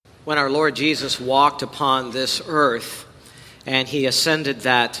when our Lord Jesus walked upon this earth and he ascended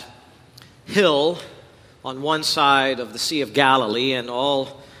that hill on one side of the Sea of Galilee, and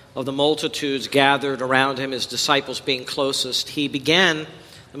all of the multitudes gathered around him, his disciples being closest, he began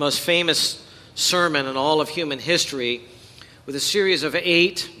the most famous sermon in all of human history with a series of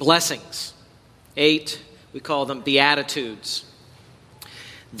 8 blessings. 8, we call them Beatitudes,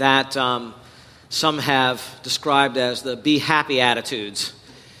 that some have described as the be happy attitudes.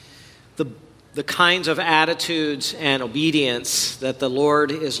 The kinds of attitudes and obedience that the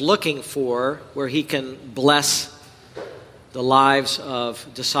Lord is looking for, where he can bless the lives of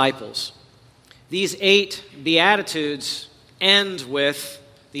disciples. These 8 Beatitudes end with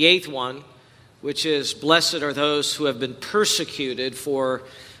the 8th one, which is, blessed are those who have been persecuted for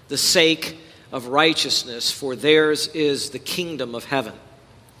the sake of righteousness, for theirs is the kingdom of heaven.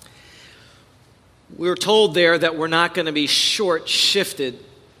 We're told there that we're not going to be short-shifted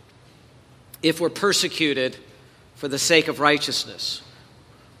if we're persecuted for the sake of righteousness.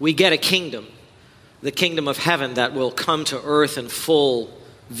 We get a kingdom, the kingdom of heaven that will come to earth in full,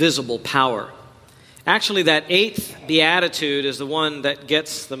 visible power. Actually, that 8th beatitude is the one that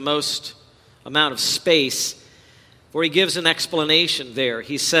gets the most amount of space, for he gives an explanation there.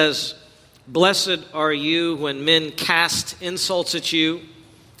 He says, blessed are you when men cast insults at you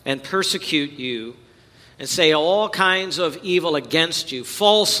and persecute you and say all kinds of evil against you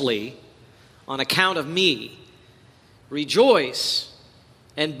falsely on account of me. Rejoice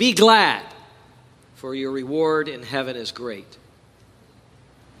and be glad, for your reward in heaven is great.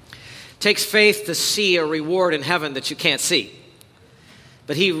 It takes faith to see a reward in heaven that you can't see.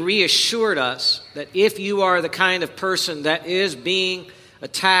 But he reassured us that if you are the kind of person that is being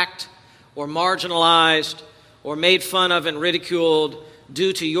attacked or marginalized or made fun of and ridiculed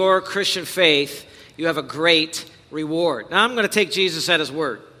due to your Christian faith, you have a great reward. Now, I'm going to take Jesus at his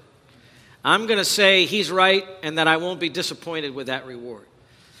word. I'm going to say he's right and that I won't be disappointed with that reward.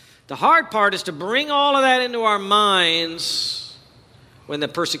 The hard part is to bring all of that into our minds when the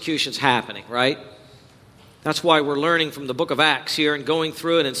persecution's happening, right? That's why we're learning from the book of Acts here and going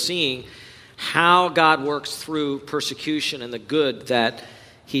through it and seeing how God works through persecution and the good that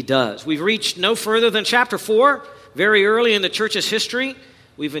he does. We've reached no further than chapter 4. Very early in the church's history,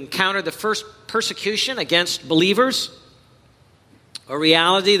 we've encountered the first persecution against believers. A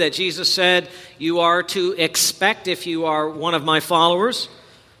reality that Jesus said you are to expect if you are one of my followers.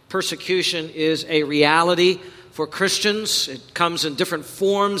 Persecution is a reality for Christians. It comes in different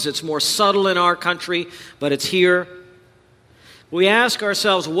forms. It's more subtle in our country, but it's here. We ask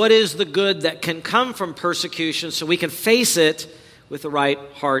ourselves, what is the good that can come from persecution so we can face it with the right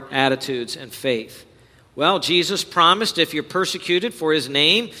heart attitudes and faith? Well, Jesus promised if you're persecuted for his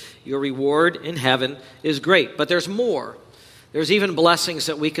name, your reward in heaven is great. But there's more. There's even blessings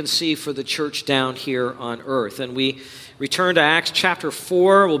that we can see for the church down here on earth. And we return to Acts chapter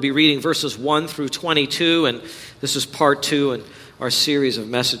 4. We'll be reading verses 1 through 22, and this is part 2 in our series of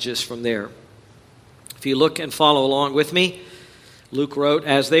messages from there. If you look and follow along with me, Luke wrote,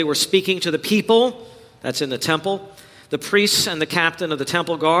 as they were speaking to the people, that's in the temple, the priests and the captain of the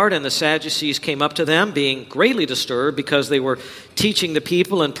temple guard and the Sadducees came up to them, being greatly disturbed because they were teaching the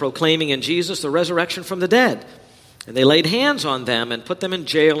people and proclaiming in Jesus the resurrection from the dead. And they laid hands on them and put them in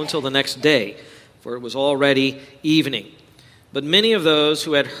jail until the next day, for it was already evening. But many of those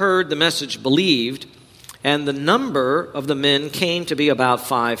who had heard the message believed, and the number of the men came to be about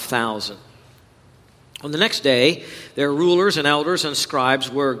 5,000. On the next day, their rulers and elders and scribes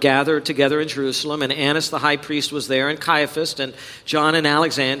were gathered together in Jerusalem, and Annas the high priest was there, and Caiaphas, and John and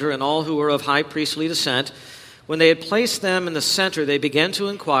Alexander, and all who were of high priestly descent. When they had placed them in the center, they began to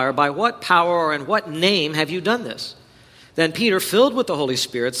inquire, by what power or in what name have you done this? Then Peter, filled with the Holy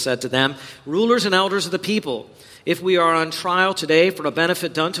Spirit, said to them, rulers and elders of the people, if we are on trial today for a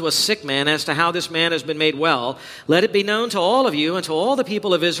benefit done to a sick man as to how this man has been made well, let it be known to all of you and to all the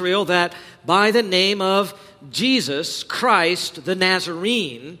people of Israel that by the name of Jesus Christ the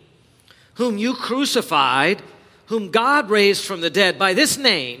Nazarene, whom you crucified, whom God raised from the dead, by this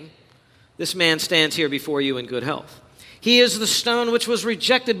name, this man stands here before you in good health. He is the stone which was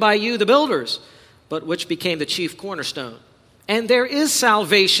rejected by you, the builders, but which became the chief cornerstone. And there is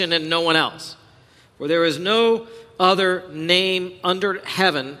salvation in no one else, for there is no other name under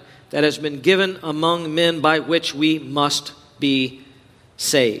heaven that has been given among men by which we must be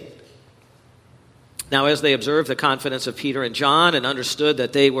saved. Now, as they observed the confidence of Peter and John and understood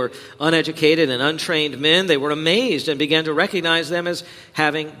that they were uneducated and untrained men, they were amazed and began to recognize them as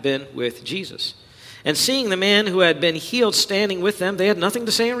having been with Jesus. And seeing the man who had been healed standing with them, they had nothing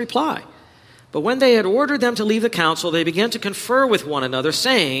to say in reply. But when they had ordered them to leave the council, they began to confer with one another,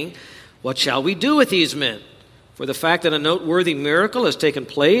 saying, "What shall we do with these men? For the fact that a noteworthy miracle has taken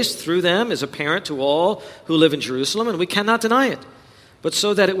place through them is apparent to all who live in Jerusalem, and we cannot deny it. But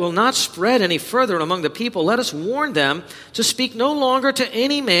so that it will not spread any further among the people, let us warn them to speak no longer to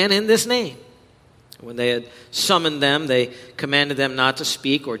any man in this name." When they had summoned them, they commanded them not to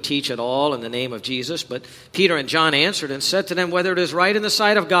speak or teach at all in the name of Jesus. But Peter and John answered and said to them, "Whether it is right in the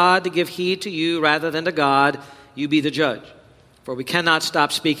sight of God to give heed to you rather than to God, you be the judge. For we cannot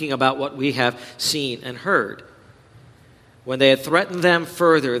stop speaking about what we have seen and heard." When they had threatened them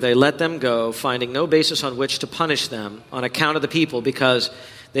further, they let them go, finding no basis on which to punish them on account of the people, because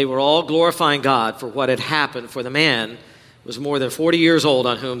they were all glorifying God for what had happened, for the man was more than 40 years old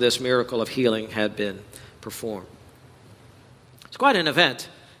on whom this miracle of healing had been performed. It's quite an event,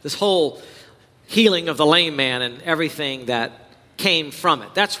 this whole healing of the lame man and everything that came from it.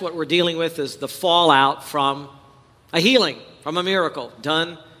 That's what we're dealing with, is the fallout from a healing, from a miracle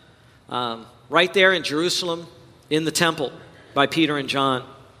done right there in Jerusalem, in the temple, by Peter and John.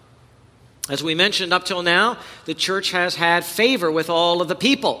 As we mentioned, up till now, the church has had favor with all of the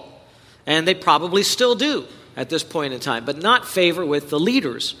people, and they probably still do at this point in time, but not favor with the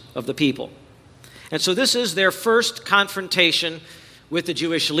leaders of the people. And so this is their first confrontation with the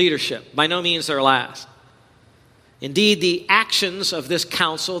Jewish leadership, by no means their last. Indeed, the actions of this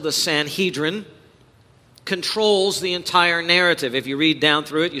council, the Sanhedrin, controls the entire narrative. If you read down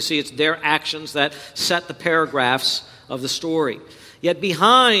through it, you see it's their actions that set the paragraphs of the story. Yet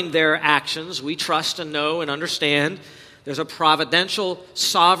behind their actions, we trust and know and understand there's a providential,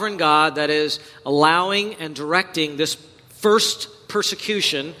 sovereign God that is allowing and directing this first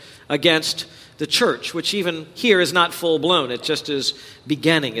persecution against the church, which even here is not full-blown. It just is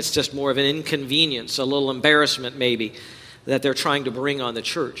beginning. It's just more of an inconvenience, a little embarrassment maybe, that they're trying to bring on the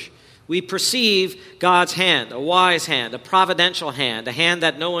church. We perceive God's hand, a wise hand, a providential hand, a hand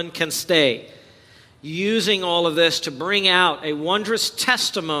that no one can stay, using all of this to bring out a wondrous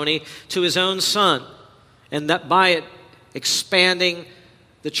testimony to his own Son, and that by it expanding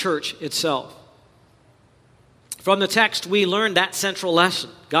the church itself. From the text, we learn that central lesson.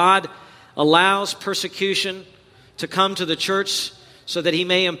 God allows persecution to come to the church so that he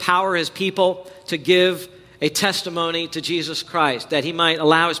may empower his people to give a testimony to Jesus Christ, that he might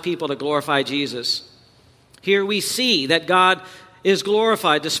allow his people to glorify Jesus. Here we see that God is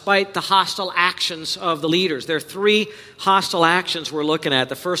glorified despite the hostile actions of the leaders. There are three hostile actions we're looking at.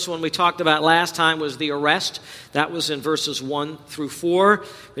 The first one we talked about last time was the arrest. That was in verses 1 through 4.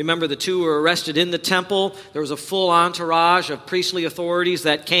 Remember, the two were arrested in the temple. There was a full entourage of priestly authorities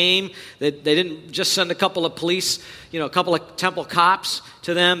that came. They didn't just send a couple of police, a couple of temple cops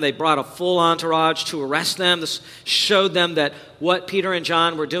to them. They brought a full entourage to arrest them. This showed them that what Peter and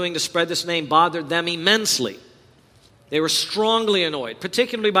John were doing to spread this name bothered them immensely. They were strongly annoyed,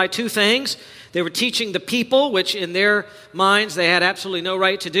 particularly by two things. They were teaching the people, which in their minds they had absolutely no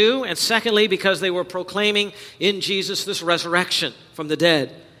right to do. And secondly, because they were proclaiming in Jesus this resurrection from the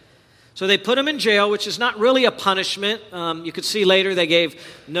dead. So they put him in jail, which is not really a punishment. You could see later there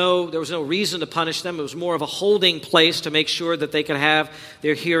was no reason to punish them. It was more of a holding place to make sure that they could have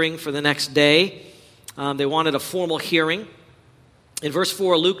their hearing for the next day. They wanted a formal hearing. In verse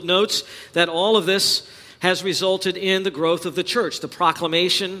 4, Luke notes that all of this has resulted in the growth of the church. The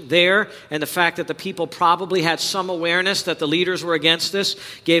proclamation there and the fact that the people probably had some awareness that the leaders were against this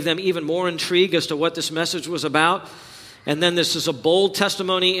gave them even more intrigue as to what this message was about. And then this is a bold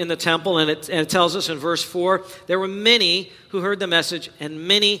testimony in the temple, and it tells us in verse 4, there were many who heard the message and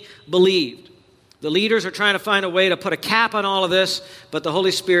many believed. The leaders are trying to find a way to put a cap on all of this, but the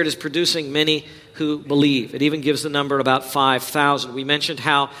Holy Spirit is producing many who believe. It even gives the number about 5,000. We mentioned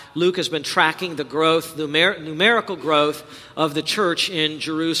how Luke has been tracking the growth, the numerical growth of the church in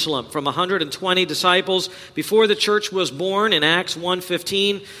Jerusalem. From 120 disciples before the church was born in Acts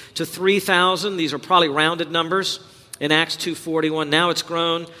 1:15 to 3,000. These are probably rounded numbers in Acts 2:41. Now it's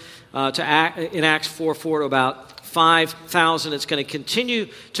grown in Acts 4:4 to about 5,000. It's going to continue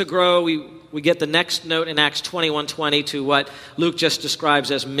to grow. We get the next note in Acts 21:20 to what Luke just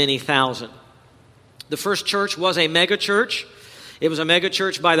describes as many thousand. The first church was a mega church. It was a mega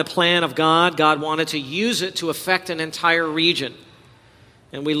church by the plan of God. God wanted to use it to affect an entire region.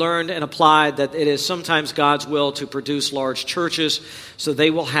 And we learned and applied that it is sometimes God's will to produce large churches so they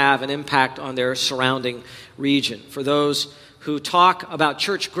will have an impact on their surrounding region. For those who talk about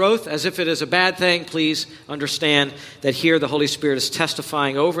church growth as if it is a bad thing, please understand that here the Holy Spirit is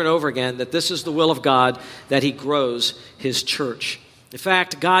testifying over and over again that this is the will of God, that he grows his church. In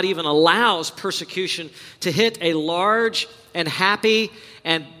fact, God even allows persecution to hit a large and happy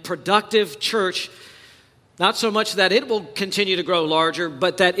and productive church, not so much that it will continue to grow larger,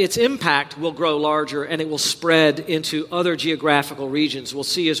 but that its impact will grow larger and it will spread into other geographical regions. We'll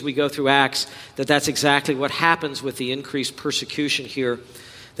see as we go through Acts that that's exactly what happens with the increased persecution here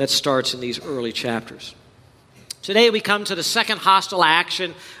that starts in these early chapters. Today we come to the second hostile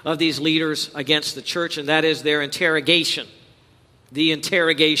action of these leaders against the church, and that is their interrogation. The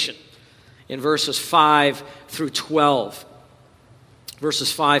interrogation in verses 5 through 12.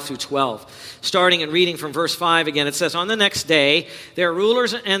 Verses 5 through 12. Starting and reading from verse 5 again, it says, "On the next day, their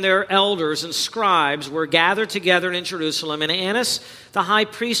rulers and their elders and scribes were gathered together in Jerusalem, and Annas the high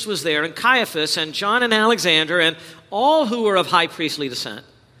priest was there, and Caiaphas, and John and Alexander, and all who were of high priestly descent.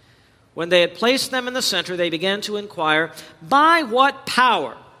 When they had placed them in the center, they began to inquire, 'By what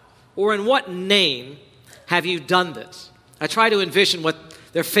power or in what name have you done this?'" I try to envision what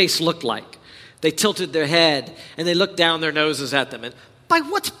their face looked like. They tilted their head, and they looked down their noses at them, and "By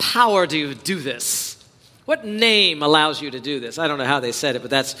what power do you do this? What name allows you to do this?" I don't know how they said it,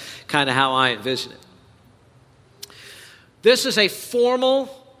 but that's kind of how I envision it. This is a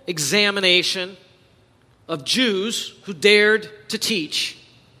formal examination of Jews who dared to teach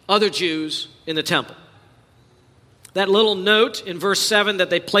other Jews in the temple. That little note in verse 7 that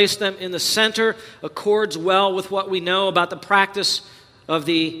they placed them in the center accords well with what we know about the practice of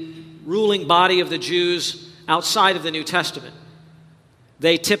the ruling body of the Jews outside of the New Testament.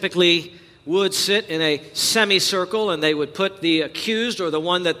 They typically would sit in a semicircle, and they would put the accused or the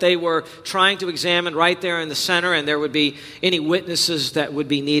one that they were trying to examine right there in the center, and there would be any witnesses that would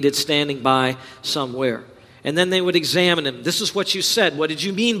be needed standing by somewhere. And then they would examine him. "This is what you said. What did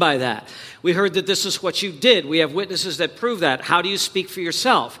you mean by that? We heard that this is what you did. We have witnesses that prove that. How do you speak for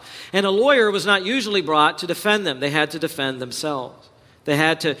yourself?" And a lawyer was not usually brought to defend them. They had to defend themselves. They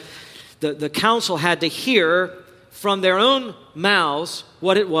had to, the council had to hear from their own mouths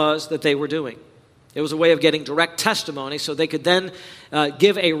what it was that they were doing. It was a way of getting direct testimony so they could then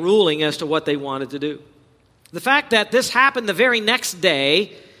give a ruling as to what they wanted to do. The fact that this happened the very next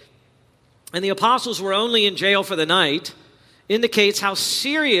day and the apostles were only in jail for the night indicates how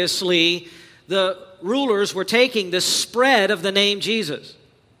seriously the rulers were taking this spread of the name Jesus.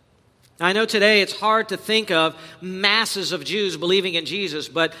 I know today it's hard to think of masses of Jews believing in Jesus,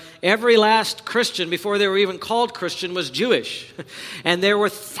 but every last Christian before they were even called Christian was Jewish. And there were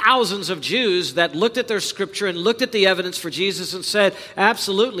thousands of Jews that looked at their scripture and looked at the evidence for Jesus and said,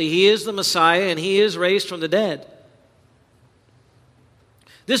 absolutely, he is the Messiah and he is raised from the dead.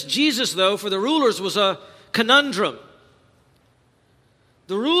 This Jesus, though, for the rulers was a conundrum.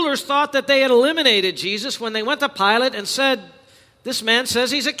 The rulers thought that they had eliminated Jesus when they went to Pilate and said, "This man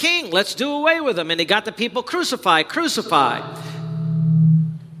says he's a king. Let's do away with him." And he got the people, "Crucify, crucify."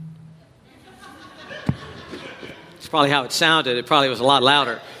 That's probably how it sounded. It probably was a lot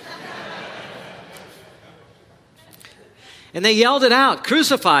louder. And they yelled it out,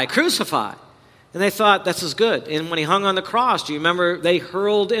 "Crucify, crucify." And they thought, this is good. And when he hung on the cross, do you remember they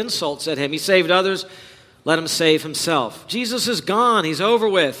hurled insults at him? He saved others, let him save himself. Jesus is gone. He's over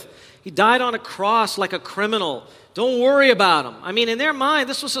with. He died on a cross like a criminal. Don't worry about him. I mean, in their mind,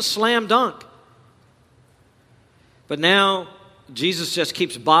 this was a slam dunk. But now, Jesus just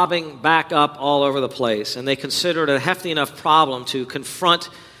keeps bobbing back up all over the place. And they consider it a hefty enough problem to confront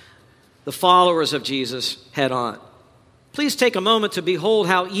the followers of Jesus head on. Please take a moment to behold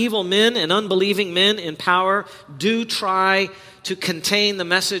how evil men and unbelieving men in power do try to contain the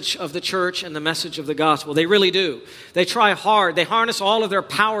message of the church and the message of the gospel. They really do. They try hard. They harness all of their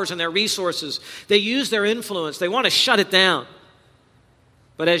powers and their resources. They use their influence. They want to shut it down.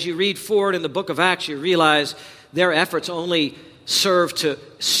 But as you read forward in the book of Acts, you realize their efforts only serve to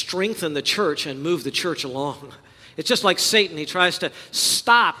strengthen the church and move the church along. It's just like Satan. He tries to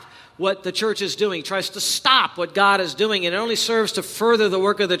stop what the church is doing. He tries to stop what God is doing, and it only serves to further the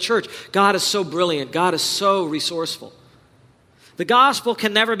work of the church. God is so brilliant. God is so resourceful. The gospel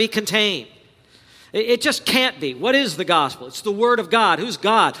can never be contained. It just can't be. What is the gospel? It's the word of God. Who's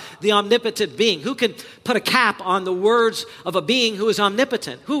God? The omnipotent being. Who can put a cap on the words of a being who is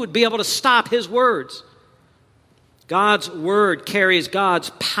omnipotent? Who would be able to stop his words? God's word carries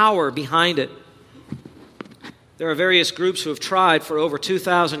God's power behind it. There are various groups who have tried for over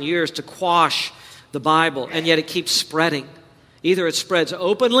 2,000 years to quash the Bible, and yet it keeps spreading. Either it spreads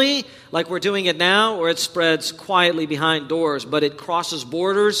openly, like we're doing it now, or it spreads quietly behind doors. But it crosses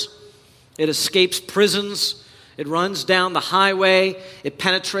borders, it escapes prisons, it runs down the highway, it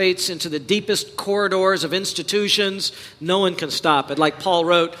penetrates into the deepest corridors of institutions. No one can stop it. Like Paul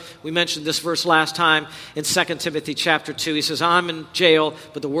wrote, we mentioned this verse last time in 2 Timothy chapter 2. He says, "I'm in jail,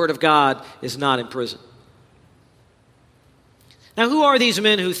 but the word of God is not in prison." Now, who are these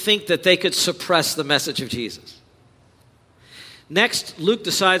men who think that they could suppress the message of Jesus? Next, Luke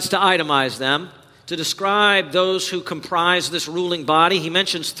decides to itemize them, to describe those who comprise this ruling body. He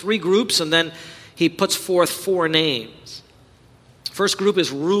mentions 3 groups, and then he puts forth 4 names. First group is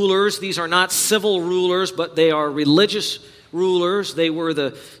rulers. These are not civil rulers, but they are religious rulers. They were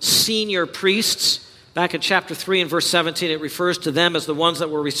the senior priests. Back in chapter 3 and verse 17, it refers to them as the ones that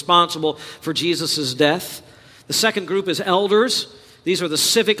were responsible for Jesus' death. The second group is elders. These are the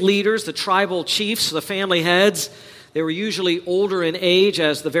civic leaders, the tribal chiefs, the family heads. They were usually older in age,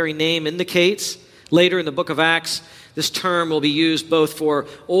 as the very name indicates. Later in the book of Acts, this term will be used both for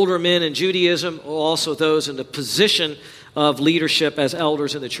older men in Judaism, also those in the position of leadership as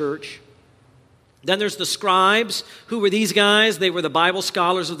elders in the church. Then there's the scribes. Who were these guys? They were the Bible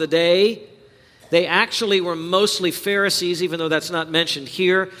scholars of the day. They actually were mostly Pharisees, even though that's not mentioned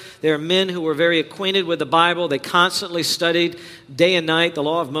here. They are men who were very acquainted with the Bible. They constantly studied day and night the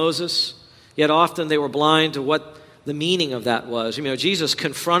law of Moses, yet often they were blind to what the meaning of that was. You know, Jesus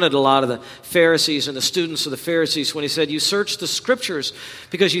confronted a lot of the Pharisees and the students of the Pharisees when he said, "You search the Scriptures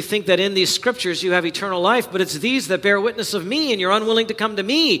because you think that in these Scriptures you have eternal life, but it's these that bear witness of me, and you're unwilling to come to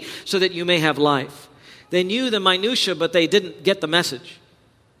me so that you may have life." They knew the minutia, but they didn't get the message.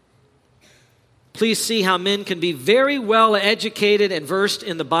 Please see how men can be very well educated and versed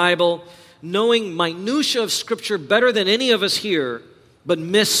in the Bible, knowing minutia of Scripture better than any of us here, but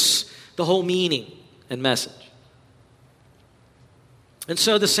miss the whole meaning and message. And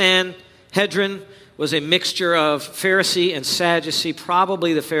so the Sanhedrin was a mixture of Pharisee and Sadducee.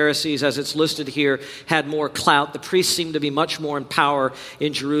 Probably the Pharisees, as it's listed here, had more clout. The priests seemed to be much more in power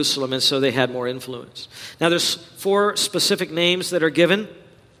in Jerusalem, and so they had more influence. Now there's 4 specific names that are given.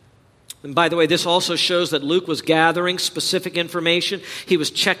 And by the way, this also shows that Luke was gathering specific information. He was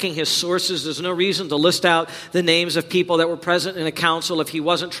checking his sources. There's no reason to list out the names of people that were present in a council if he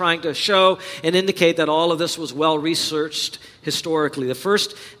wasn't trying to show and indicate that all of this was well researched historically. The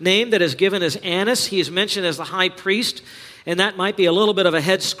first name that is given is Annas. He is mentioned as the high priest, and that might be a little bit of a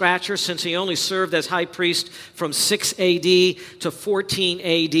head scratcher since he only served as high priest from 6 AD to 14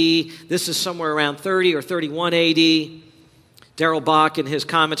 AD. This is somewhere around 30 or 31 AD. Darrell Bach, in his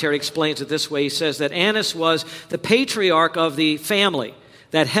commentary, explains it this way. He says that Annas was the patriarch of the family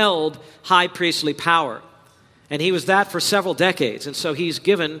that held high priestly power. And he was that for several decades. And so he's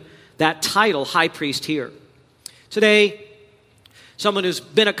given that title, high priest, here. Today, someone who's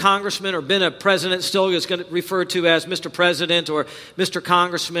been a congressman or been a president still is going to refer to as Mr. President or Mr.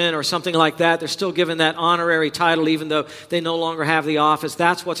 Congressman or something like that. They're still given that honorary title even though they no longer have the office.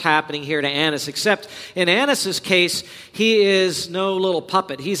 That's what's happening here to Annas, except in Annas' case, he is no little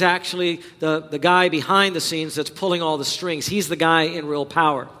puppet. He's actually the guy behind the scenes that's pulling all the strings. He's the guy in real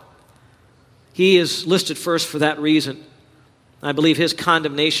power. He is listed first for that reason. I believe his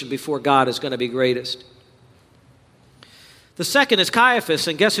condemnation before God is going to be greatest. The second is Caiaphas,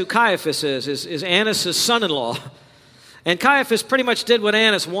 and guess who Caiaphas is? Is Annas' son-in-law. And Caiaphas pretty much did what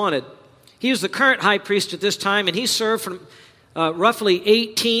Annas wanted. He was the current high priest at this time, and he served from roughly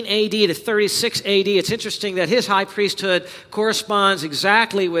 18 AD to 36 AD. It's interesting that his high priesthood corresponds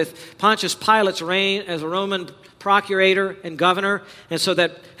exactly with Pontius Pilate's reign as a Roman procurator and governor, and so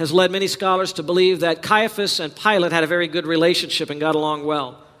that has led many scholars to believe that Caiaphas and Pilate had a very good relationship and got along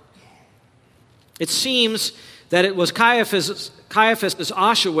well. It seems that it was Caiaphas'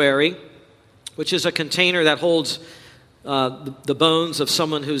 ossuary, which is a container that holds the bones of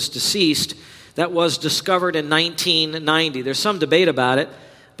someone who's deceased, that was discovered in 1990. There's some debate about it,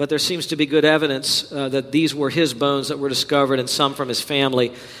 but there seems to be good evidence that these were his bones that were discovered and some from his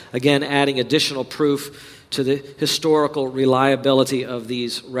family, again adding additional proof to the historical reliability of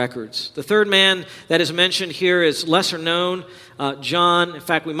these records. The third man that is mentioned here is lesser known, John. In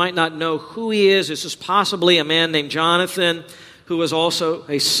fact, we might not know who he is. This is possibly a man named Jonathan, who was also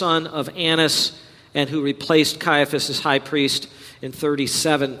a son of Annas and who replaced Caiaphas as high priest in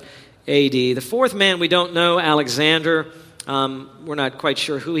 37 AD. The fourth man we don't know, Alexander. We're not quite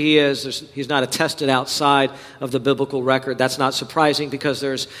sure who he is. He's not attested outside of the biblical record. That's not surprising because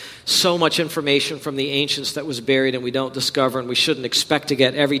there's so much information from the ancients that was buried and we don't discover, and we shouldn't expect to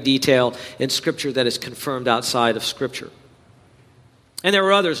get every detail in Scripture that is confirmed outside of Scripture. And there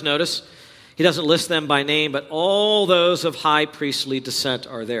were others, notice. He doesn't list them by name, but all those of high priestly descent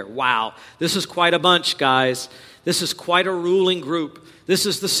are there. Wow, this is quite a bunch, guys. This is quite a ruling group. This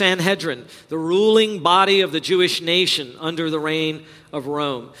is the Sanhedrin, the ruling body of the Jewish nation under the reign of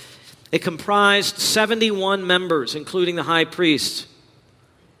Rome. It comprised 71 members, including the high priest.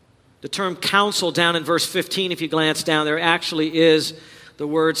 The term council down in verse 15, if you glance down, there actually is the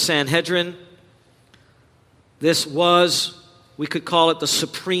word Sanhedrin. This was We could call it the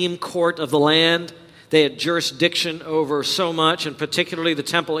supreme court of the land. They had jurisdiction over so much, and particularly the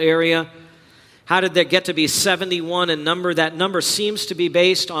temple area. How did there get to be 71 in number? That number seems to be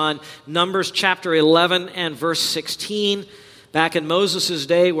based on Numbers chapter 11 and verse 16. Back in Moses'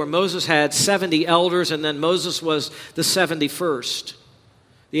 day, where Moses had 70 elders, and then Moses was the 71st.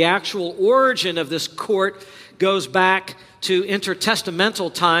 The actual origin of this court goes back to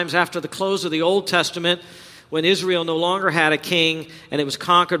intertestamental times after the close of the Old Testament, when Israel no longer had a king and it was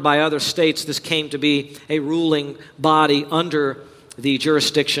conquered by other states. This came to be a ruling body under the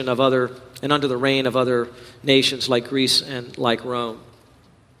jurisdiction of other and under the reign of other nations like Greece and like Rome.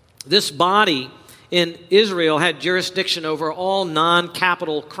 This body in Israel had jurisdiction over all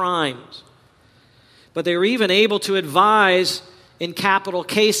non-capital crimes. But they were even able to advise in capital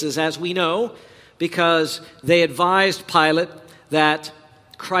cases, as we know, because they advised Pilate that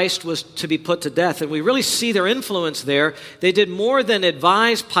Christ was to be put to death. And we really see their influence there. They did more than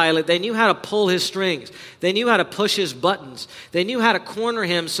advise Pilate. They knew how to pull his strings. They knew how to push his buttons. They knew how to corner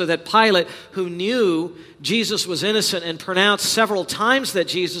him so that Pilate, who knew Jesus was innocent and pronounced several times that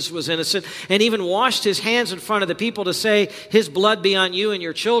Jesus was innocent, and even washed his hands in front of the people to say, "His blood be on you and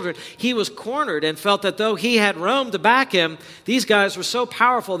your children," he was cornered and felt that though he had Rome to back him, these guys were so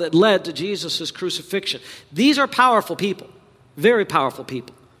powerful that led to Jesus' crucifixion. These are powerful people. Very powerful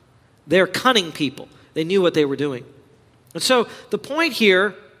people. They're cunning people. They knew what they were doing. And so the point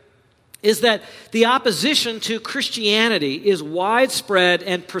here is that the opposition to Christianity is widespread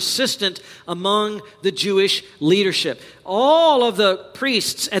and persistent among the Jewish leadership. All of the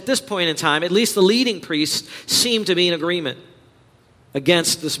priests at this point in time, at least the leading priests, seem to be in agreement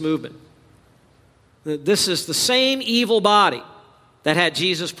against this movement. This is the same evil body that had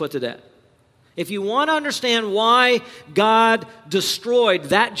Jesus put to death. If you want to understand why God destroyed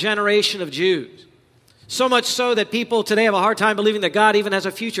that generation of Jews, so much so that people today have a hard time believing that God even has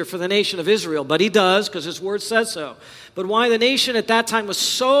a future for the nation of Israel, but he does because his word says so. But why the nation at that time was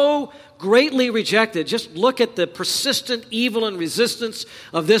so greatly rejected, just look at the persistent evil and resistance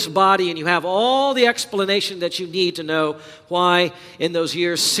of this body, and you have all the explanation that you need to know why in those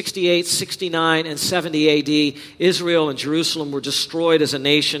years 68, 69, and 70 AD, Israel and Jerusalem were destroyed as a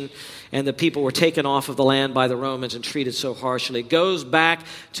nation, and the people were taken off of the land by the Romans and treated so harshly. It goes back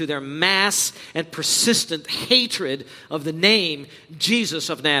to their mass and persistent hatred of the name Jesus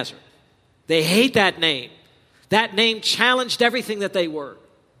of Nazareth. They hate that name. That name challenged everything that they were.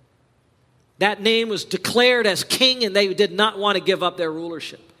 That name was declared as king, and they did not want to give up their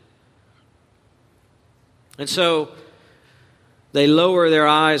rulership. And so they lower their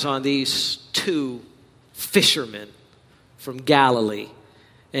eyes on these two fishermen from Galilee.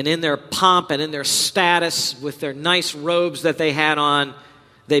 And in their pomp and in their status, with their nice robes that they had on,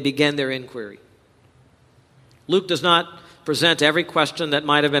 they began their inquiry. Luke does not present every question that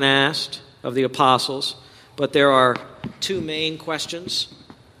might have been asked of the apostles, but there are two main questions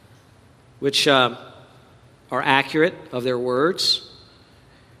which are accurate of their words.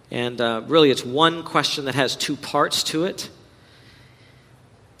 And really it's one question that has two parts to it.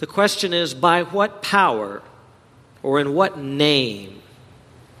 The question is, by what power or in what name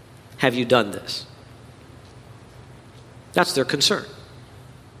have you done this? That's their concern.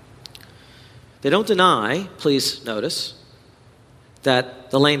 They don't deny, please notice,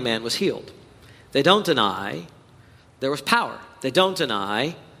 that the lame man was healed. They don't deny there was power. They don't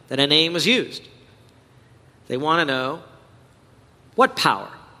deny that a name was used. They want to know, what power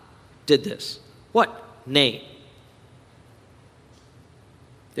did this? What name?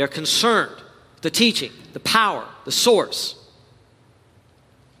 They're concerned. The teaching, the power, the source.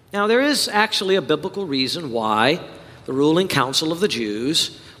 Now, there is actually a biblical reason why the ruling council of the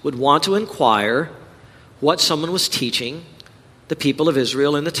Jews would want to inquire what someone was teaching the people of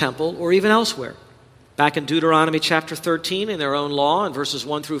Israel in the temple or even elsewhere. Back in Deuteronomy chapter 13, in their own law, in verses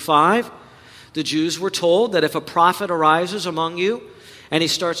 1 through 5, the Jews were told that if a prophet arises among you and he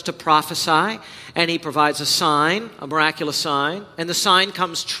starts to prophesy and he provides a sign, a miraculous sign, and the sign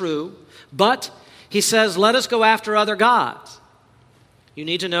comes true, but he says, "Let us go after other gods," you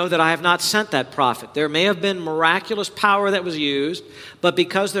need to know that I have not sent that prophet. There may have been miraculous power that was used, but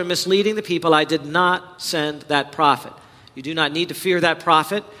because they're misleading the people, I did not send that prophet. You do not need to fear that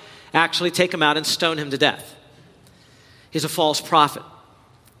prophet. Actually, take him out and stone him to death. He's a false prophet.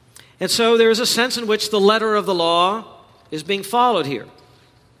 And so there is a sense in which the letter of the law is being followed here.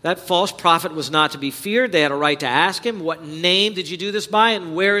 That false prophet was not to be feared. They had a right to ask him, what name did you do this by,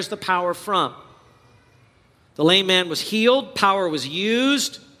 and where is the power from? The lame man was healed. Power was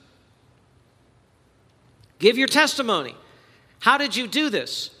used. Give your testimony. How did you do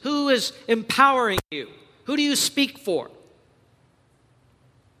this? Who is empowering you? Who do you speak for?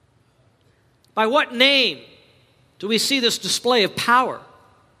 By what name do we see this display of power?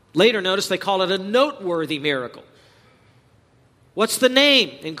 Later, notice they call it a noteworthy miracle. What's the name?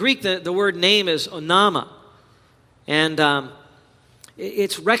 In Greek, the word name is onama. And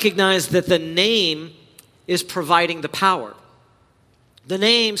it's recognized that the name is providing the power. The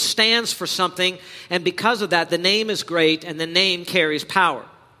name stands for something, and because of that, the name is great, and the name carries power.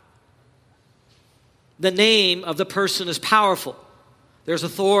 The name of the person is powerful. There's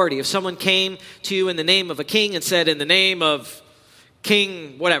authority. If someone came to you in the name of a king and said, in the name of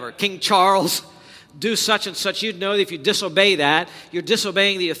King Charles, do such and such, you'd know that if you disobey that, you're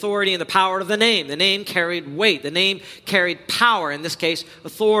disobeying the authority and the power of the name. The name carried weight. The name carried power, in this case,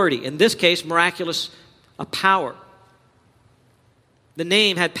 authority. In this case, miraculous power. The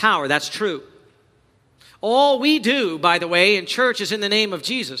name had power, that's true. All we do, by the way, in church is in the name of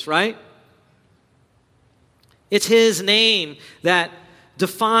Jesus, right? It's His name that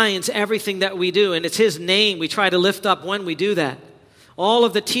defines everything that we do, and it's His name we try to lift up when we do that. All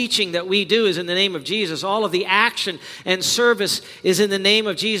of the teaching that we do is in the name of Jesus. All of the action and service is in the name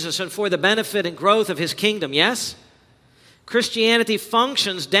of Jesus and for the benefit and growth of His kingdom, yes? Christianity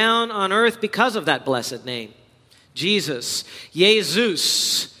functions down on earth because of that blessed name. Jesus,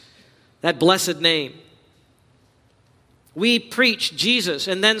 Jesus, that blessed name. We preach Jesus,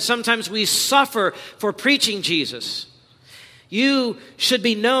 and then sometimes we suffer for preaching Jesus. You should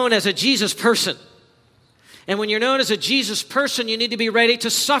be known as a Jesus person. And when you're known as a Jesus person, you need to be ready to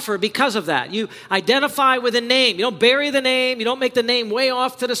suffer because of that. You identify with a name. You don't bury the name. You don't make the name way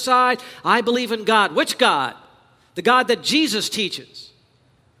off to the side. I believe in God. Which God? The God that Jesus teaches.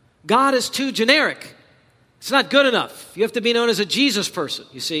 God is too generic. It's not good enough. You have to be known as a Jesus person,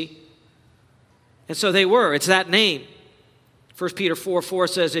 you see. And so they were. It's that name. 1 Peter 4:4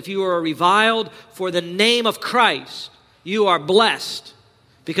 says, if you are reviled for the name of Christ, you are blessed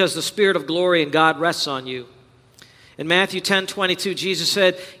because the Spirit of glory and God rests on you. In Matthew 10:22, Jesus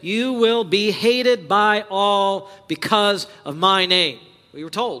said, you will be hated by all because of my name. We were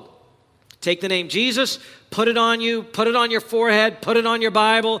told. Take the name Jesus, put it on you, put it on your forehead, put it on your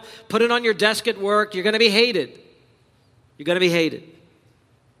Bible, put it on your desk at work. You're going to be hated. You're going to be hated.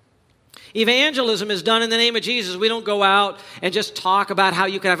 Evangelism is done in the name of Jesus. We don't go out and just talk about how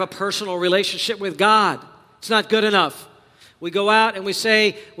you can have a personal relationship with God. It's not good enough. We go out and we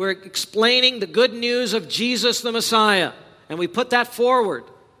say we're explaining the good news of Jesus the Messiah, and we put that forward.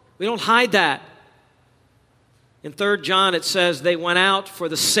 We don't hide that. In 3 John it says they went out for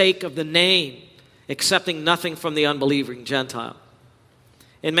the sake of the name, accepting nothing from the unbelieving Gentile.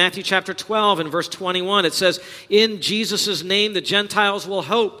 In Matthew chapter 12 and verse 21 it says, in Jesus' name the Gentiles will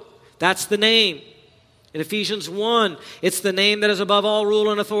hope. That's the name. In Ephesians 1, it's the name that is above all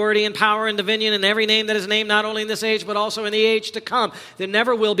rule and authority and power and dominion, and every name that is named not only in this age but also in the age to come. There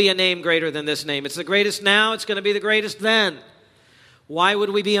never will be a name greater than this name. It's the greatest now, it's going to be the greatest then. Why would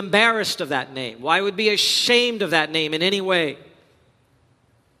we be embarrassed of that name? Why would we be ashamed of that name in any way?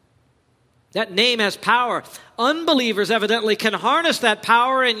 That name has power. Unbelievers evidently can harness that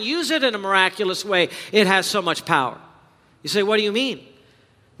power and use it in a miraculous way. It has so much power. You say, what do you mean?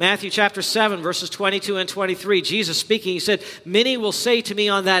 Matthew chapter 7, verses 22 and 23, Jesus speaking, He said, many will say to me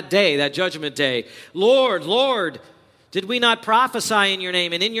on that day, that judgment day, Lord, Lord, did we not prophesy in your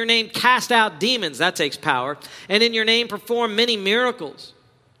name, and in your name cast out demons? That takes power. And in your name perform many miracles.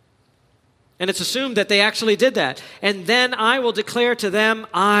 And it's assumed that they actually did that. And then I will declare to them,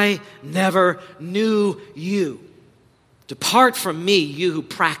 I never knew you. Depart from me, you who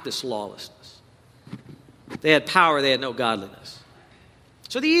practice lawlessness. They had power, they had no godliness.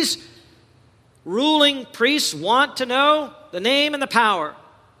 So these ruling priests want to know the name and the power.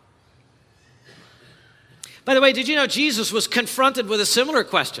 By the way, did you know Jesus was confronted with a similar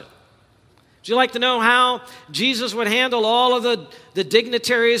question? Would you like to know how Jesus would handle all of the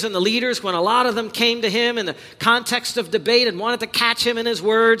dignitaries and the leaders when a lot of them came to Him in the context of debate and wanted to catch Him in His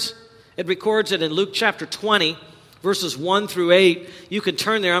words? It records it in Luke chapter 20, verses 1 through 8. You can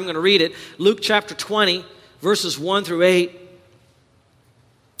turn there, I'm going to read it. Luke chapter 20, verses 1 through 8.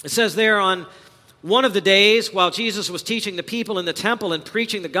 It says there, on one of the days, while Jesus was teaching the people in the temple and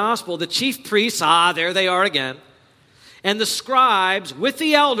preaching the gospel, the chief priests, there they are again, and the scribes with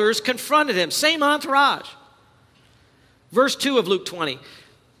the elders confronted Him. Same entourage. Verse 2 of Luke 20.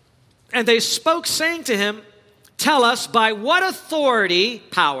 And they spoke, saying to Him, tell us by what authority,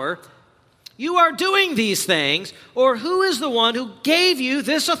 power, you are doing these things, or who is the one who gave you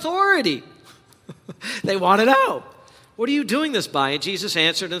this authority? They want to know. What are you doing this by? And Jesus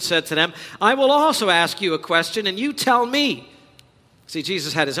answered and said to them, I will also ask you a question, and you tell me. See,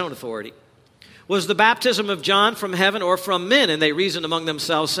 Jesus had His own authority. Was the baptism of John from heaven or from men? And they reasoned among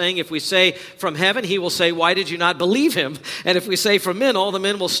themselves, saying, if we say from heaven, he will say, why did you not believe him? And if we say from men, all the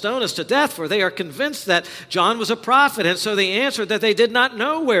men will stone us to death, for they are convinced that John was a prophet. And so they answered that they did not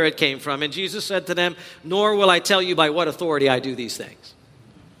know where it came from. And Jesus said to them, nor will I tell you by what authority I do these things.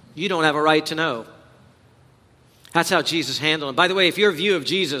 You don't have a right to know. That's how Jesus handled him. By the way, if your view of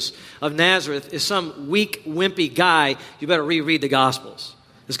Jesus of Nazareth is some weak, wimpy guy, you better reread the Gospels.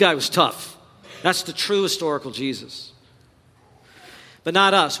 This guy was tough. That's the true historical Jesus. But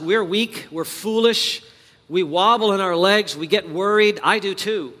not us. We're weak. We're foolish. We wobble in our legs. We get worried. I do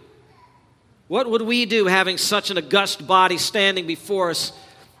too. What would we do having such an august body standing before us,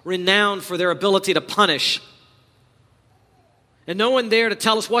 renowned for their ability to punish? And no one there to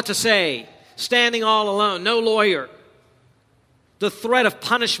tell us what to say. Standing all alone. No lawyer. The threat of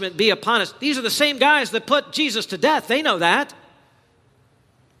punishment be upon us. These are the same guys that put Jesus to death. They know that.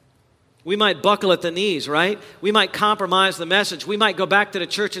 We might buckle at the knees, right? We might compromise the message. We might go back to the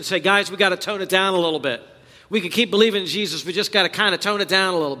church and say, guys, we got to tone it down a little bit. We could keep believing in Jesus. We just got to kind of tone it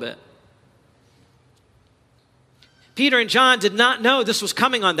down a little bit. Peter and John did not know this was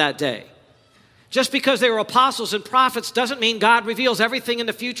coming on that day. Just because they were apostles and prophets doesn't mean God reveals everything in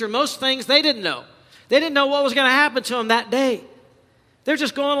the future. Most things they didn't know. They didn't know what was going to happen to them that day. They're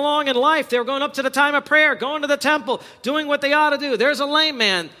just going along in life. They were going up to the time of prayer, going to the temple, doing what they ought to do. There's a lame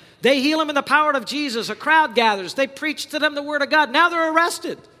man. They heal him in the power of Jesus. A crowd gathers. They preach to them the word of God. Now they're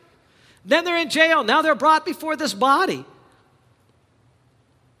arrested. Then they're in jail. Now they're brought before this body.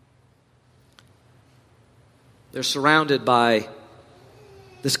 They're surrounded by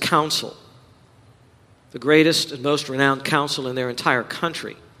this council, the greatest and most renowned council in their entire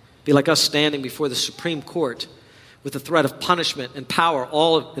country. Be like us standing before the Supreme Court with the threat of punishment and power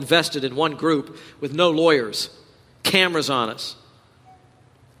all invested in one group with no lawyers, cameras on us.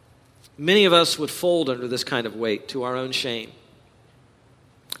 Many of us would fold under this kind of weight to our own shame.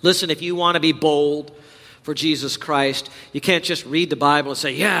 Listen, if you want to be bold for Jesus Christ, you can't just read the Bible and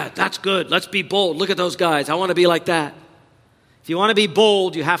say, yeah, that's good. Let's be bold. Look at those guys. I want to be like that. If you want to be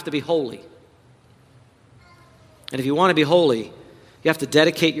bold, you have to be holy. And if you want to be holy, you have to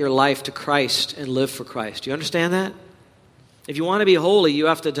dedicate your life to Christ and live for Christ. Do you understand that? If you want to be holy, you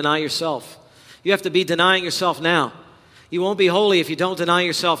have to deny yourself. You have to be denying yourself now. You won't be holy if you don't deny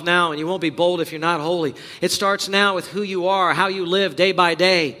yourself now, and you won't be bold if you're not holy. It starts now with who you are, how you live day by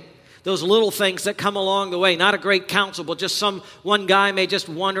day. Those little things that come along the way. Not a great counsel, but just one guy may just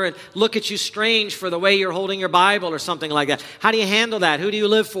wonder and look at you strange for the way you're holding your Bible or something like that. How do you handle that? Who do you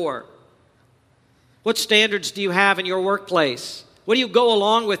live for? What standards do you have in your workplace? What do you go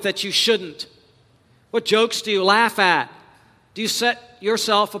along with that you shouldn't? What jokes do you laugh at? Do you set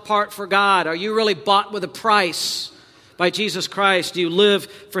yourself apart for God? Are you really bought with a price by Jesus Christ? Do you live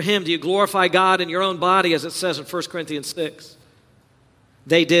for Him? Do you glorify God in your own body, as it says in 1 Corinthians 6?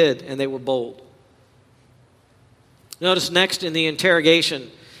 They did, and they were bold. Notice next in the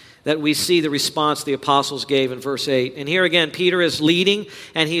interrogation that we see the response the apostles gave in verse 8. And here again, Peter is leading,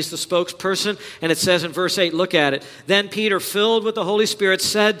 and he's the spokesperson. And it says in verse 8, look at it. Then Peter, filled with the Holy Spirit,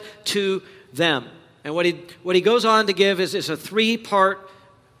 said to them. And what he goes on to give is a three-part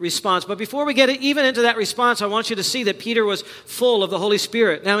response. But before we get even into that response, I want you to see that Peter was full of the Holy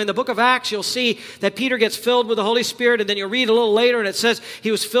Spirit. Now, in the book of Acts, you'll see that Peter gets filled with the Holy Spirit, and then you'll read a little later, and it says he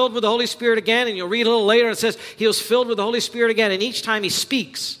was filled with the Holy Spirit again, and you'll read a little later, and it says he was filled with the Holy Spirit again, and each time he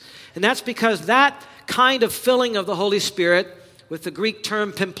speaks. And that's because that kind of filling of the Holy Spirit, with the Greek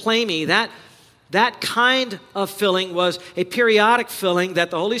term pimplemi, that kind of filling was a periodic filling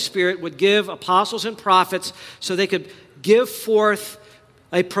that the Holy Spirit would give apostles and prophets so they could give forth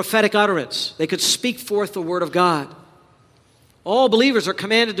a prophetic utterance. They could speak forth the word of God. All believers are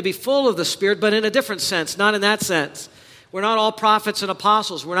commanded to be full of the Spirit, but in a different sense, not in that sense. We're not all prophets and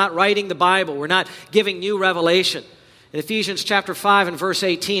apostles. We're not writing the Bible. We're not giving new revelation. In Ephesians chapter 5 and verse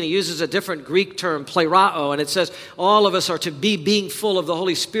 18, he uses a different Greek term, plerao, and it says all of us are to be being full of the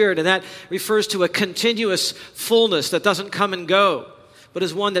Holy Spirit, and that refers to a continuous fullness that doesn't come and go, but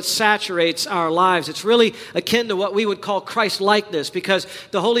is one that saturates our lives. It's really akin to what we would call Christ-likeness, because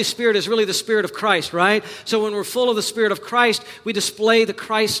the Holy Spirit is really the Spirit of Christ, right? So when we're full of the Spirit of Christ, we display the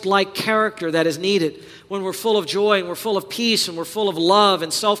Christ-like character that is needed. When we're full of joy and we're full of peace and we're full of love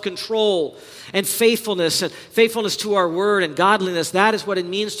and self-control and faithfulness to our word and godliness, that is what it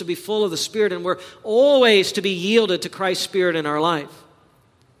means to be full of the Spirit, and we're always to be yielded to Christ's Spirit in our life.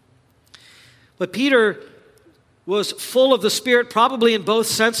 But Peter was full of the Spirit probably in both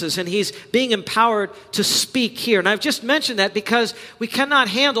senses, and he's being empowered to speak here. And I've just mentioned that because we cannot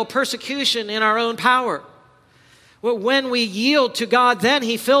handle persecution in our own power. Well, when we yield to God, then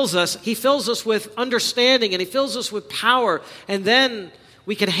He fills us. He fills us with understanding, and He fills us with power, and then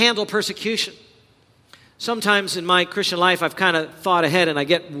we can handle persecution. Sometimes in my Christian life, I've kind of thought ahead and I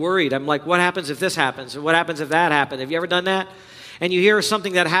get worried. I'm like, what happens if this happens? And what happens if that happens? Have you ever done that? And you hear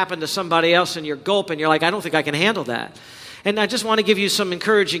something that happened to somebody else and you're gulping. You're like, I don't think I can handle that. And I just want to give you some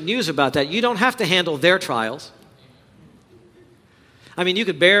encouraging news about that. You don't have to handle their trials. I mean, you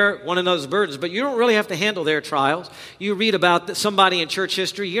could bear one another's burdens, but you don't really have to handle their trials. You read about somebody in church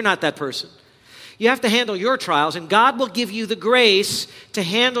history, you're not that person. You have to handle your trials, and God will give you the grace to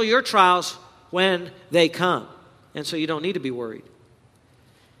handle your trials when they come. And so you don't need to be worried.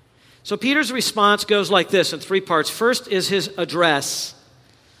 So Peter's response goes like this in 3 parts. First is his address.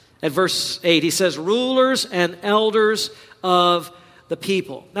 At verse 8, he says, rulers and elders of the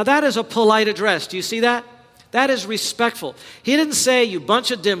people. Now that is a polite address. Do you see that? That is respectful. He didn't say, you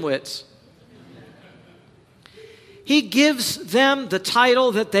bunch of dimwits. He gives them the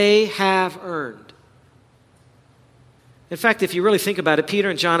title that they have earned. In fact, if you really think about it, Peter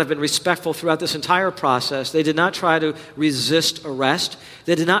and John have been respectful throughout this entire process. They did not try to resist arrest.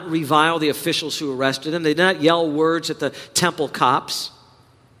 They did not revile the officials who arrested them. They did not yell words at the temple cops.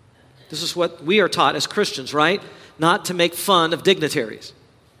 This is what we are taught as Christians, right? Not to make fun of dignitaries.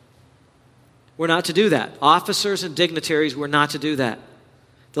 We're not to do that. Officers and dignitaries, we're not to do that.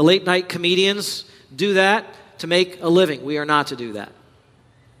 The late night comedians do that to make a living. We are not to do that.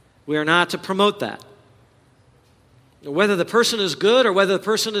 We are not to promote that. Whether the person is good or whether the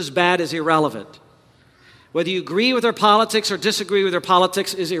person is bad is irrelevant. Whether you agree with their politics or disagree with their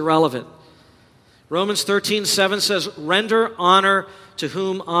politics is irrelevant. Romans 13:7 says, render honor to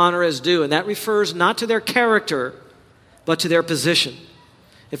whom honor is due. And that refers not to their character, but to their position.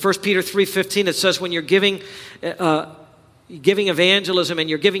 In 1 Peter 3:15, it says when you're giving evangelism and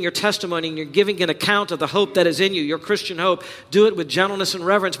you're giving your testimony and you're giving an account of the hope that is in you, your Christian hope, do it with gentleness and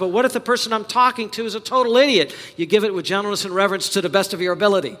reverence. But what if the person I'm talking to is a total idiot? You give it with gentleness and reverence to the best of your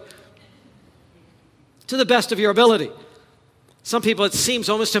ability. To the best of your ability. Some people, it seems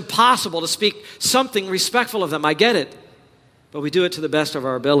almost impossible to speak something respectful of them. I get it. But we do it to the best of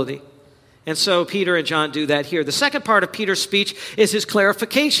our ability. And so Peter and John do that here. The second part of Peter's speech is his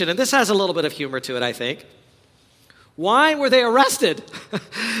clarification. And this has a little bit of humor to it, I think. Why were they arrested?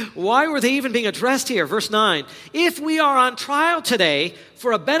 Why were they even being addressed here? Verse 9, if we are on trial today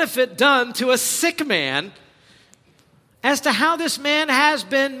for a benefit done to a sick man, as to how this man has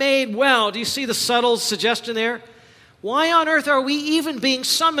been made well, do you see the subtle suggestion there? Why on earth are we even being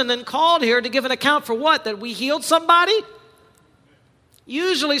summoned and called here to give an account for what? That we healed somebody?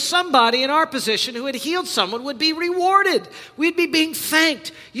 Usually somebody in our position who had healed someone would be rewarded. We'd be being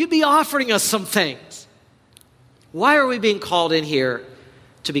thanked. You'd be offering us some things. Why are we being called in here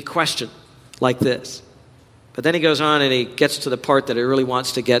to be questioned like this? But then he goes on and he gets to the part that he really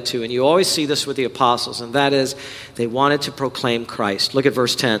wants to get to. And you always see this with the apostles, and that is they wanted to proclaim Christ. Look at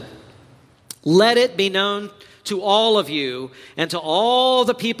verse 10. Let it be known to all of you and to all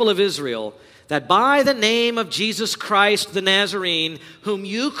the people of Israel that by the name of Jesus Christ the Nazarene, whom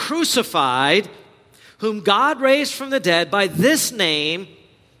you crucified, whom God raised from the dead, by this name,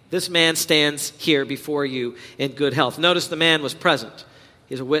 this man stands here before you in good health. Notice the man was present.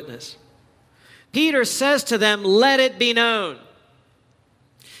 He's a witness. Peter says to them, let it be known.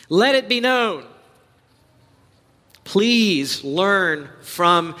 Let it be known. Please learn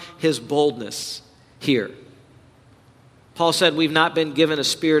from his boldness here. Paul said we've not been given a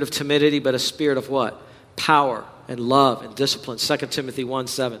spirit of timidity, but a spirit of what? Power and love and discipline. 2 Timothy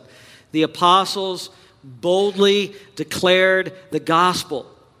 1:7. The apostles boldly declared the gospel.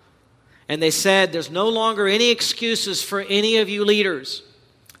 And they said, there's no longer any excuses for any of you leaders.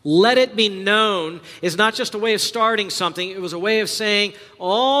 Let it be known is not just a way of starting something. It was a way of saying,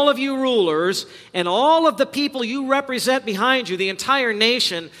 all of you rulers and all of the people you represent behind you, the entire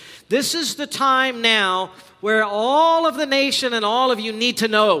nation, this is the time now where all of the nation and all of you need to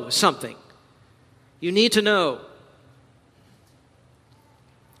know something. You need to know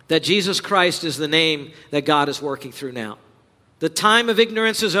that Jesus Christ is the name that God is working through now. The time of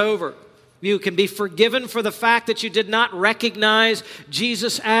ignorance is over. You can be forgiven for the fact that you did not recognize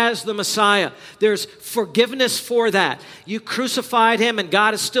Jesus as the Messiah. There's forgiveness for that. You crucified him and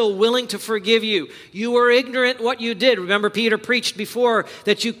God is still willing to forgive you. You were ignorant what you did. Remember, Peter preached before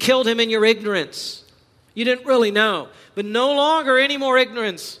that you killed him in your ignorance. You didn't really know. But no longer any more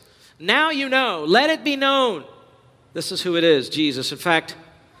ignorance. Now you know. Let it be known. This is who it is, Jesus. In fact,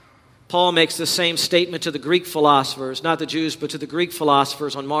 Paul makes the same statement to the Greek philosophers, not the Jews, but to the Greek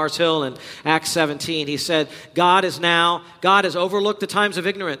philosophers on Mars Hill in Acts 17. He said, God has overlooked the times of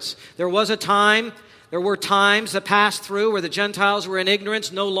ignorance. There was a time There were times that passed through where the Gentiles were in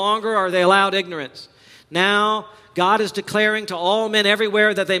ignorance. No longer are they allowed ignorance. Now, God is declaring to all men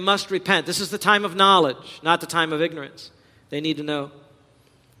everywhere that they must repent. This is the time of knowledge, not the time of ignorance. They need to know.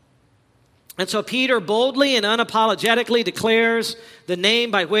 And so Peter boldly and unapologetically declares the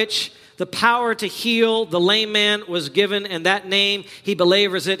name by which the power to heal the lame man was given, and that name, he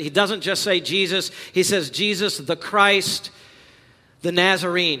belabors it. He doesn't just say Jesus. He says Jesus the Christ, the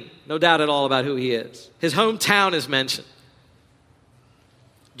Nazarene. No doubt at all about who he is. His hometown is mentioned.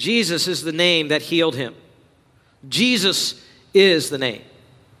 Jesus is the name that healed him. Jesus is the name.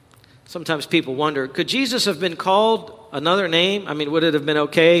 Sometimes people wonder, could Jesus have been called another name? I mean, would it have been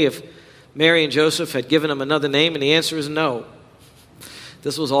okay if Mary and Joseph had given him another name? And the answer is no.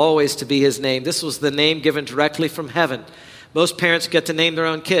 This was always to be his name. This was the name given directly from heaven. Most parents get to name their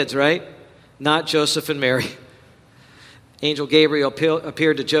own kids, right? Not Joseph and Mary. Angel Gabriel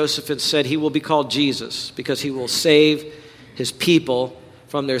appeared to Joseph and said, he will be called Jesus because he will save his people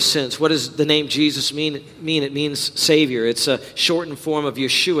from their sins. What does the name Jesus mean? It means Savior. It's a shortened form of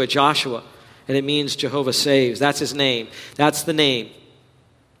Yeshua, Joshua, and it means Jehovah saves. That's his name. That's the name.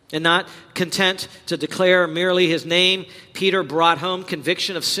 And not content to declare merely his name, Peter brought home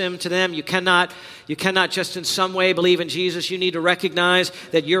conviction of sin to them. You cannot just in some way believe in Jesus. You need to recognize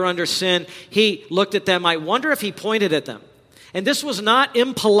that you're under sin. He looked at them. I wonder if he pointed at them. And this was not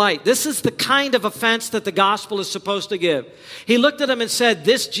impolite. This is the kind of offense that the gospel is supposed to give. He looked at them and said,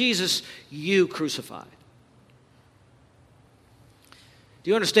 this Jesus you crucified.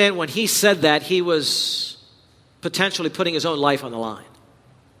 Do you understand? When he said that, he was potentially putting his own life on the line.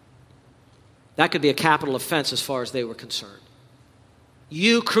 That could be a capital offense as far as they were concerned.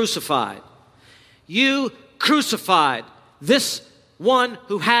 You crucified. You crucified this one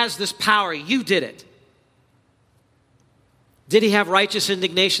who has this power. You did it. Did he have righteous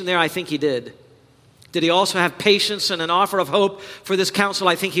indignation there? I think he did. Did he also have patience and an offer of hope for this council?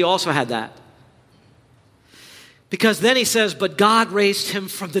 I think he also had that. Because then he says, but God raised him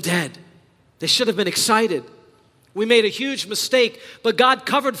from the dead. They should have been excited. We made a huge mistake, but God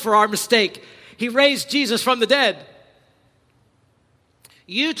covered for our mistake. He raised Jesus from the dead.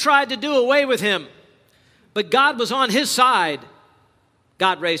 You tried to do away with him, but God was on his side.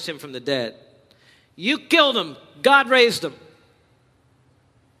 God raised him from the dead. You killed him. God raised him.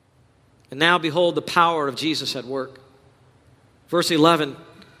 And now behold the power of Jesus at work. Verse 11,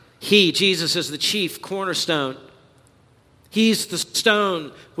 he, Jesus, is the chief cornerstone. He's the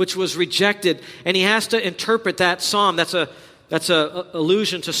stone which was rejected. And he has to interpret that psalm. That's a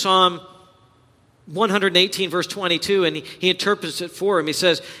allusion to Psalm 118 verse 22, and he interprets it for him. He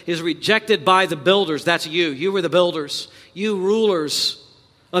says, is rejected by the builders. That's you. You were the builders. You rulers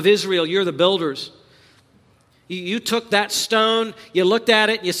of Israel, you're the builders. You took that stone, you looked at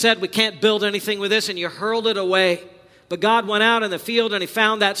it, and you said, we can't build anything with this, and you hurled it away. But God went out in the field, and he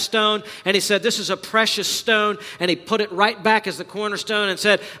found that stone, and he said, this is a precious stone, and he put it right back as the cornerstone and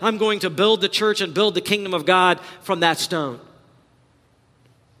said, I'm going to build the church and build the kingdom of God from that stone.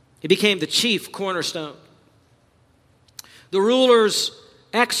 He became the chief cornerstone. The rulers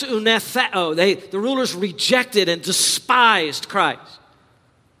the rulers rejected and despised Christ.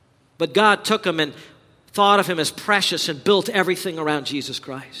 But God took him and thought of him as precious and built everything around Jesus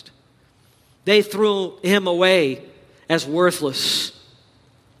Christ. They threw him away as worthless,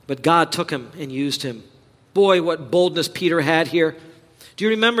 but God took him and used him. Boy, what boldness Peter had here. Do you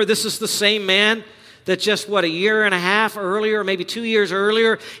remember this is the same man that just, a year and a half earlier, maybe 2 years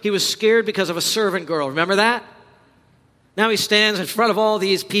earlier, he was scared because of a servant girl. Remember that? Now he stands in front of all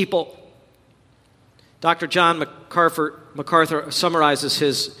these people. Dr. John MacArthur summarizes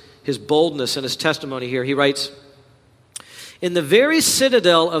his boldness and his testimony here. He writes, in the very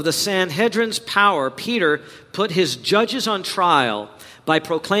citadel of the Sanhedrin's power, Peter put his judges on trial by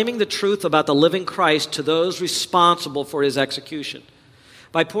proclaiming the truth about the living Christ to those responsible for his execution.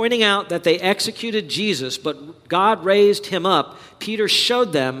 By pointing out that they executed Jesus, but God raised him up, Peter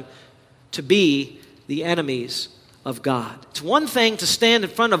showed them to be the enemies of God. It's one thing to stand in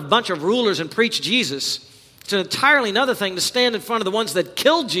front of a bunch of rulers and preach Jesus. It's an entirely another thing to stand in front of the ones that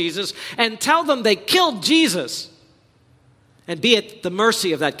killed Jesus and tell them they killed Jesus and be at the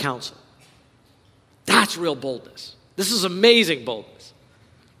mercy of that council. That's real boldness. This is amazing boldness.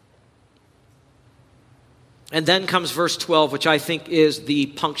 And then comes verse 12, which I think is the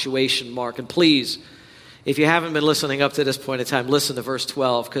punctuation mark. And please, if you haven't been listening up to this point in time, listen to verse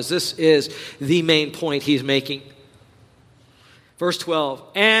 12, because this is the main point he's making. Verse 12,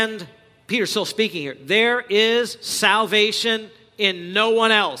 and Peter's still speaking here. There is salvation in no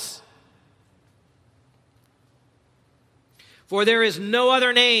one else. For there is no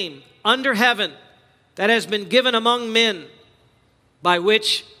other name under heaven that has been given among men, by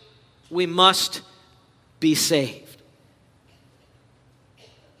which we must be saved.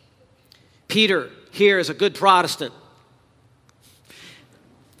 Peter here is a good Protestant.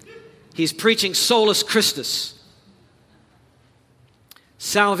 He's preaching solus Christus.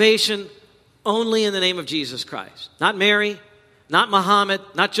 Salvation only in the name of Jesus Christ. Not Mary, not Muhammad,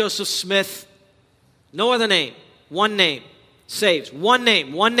 not Joseph Smith. No other name. One name saves. One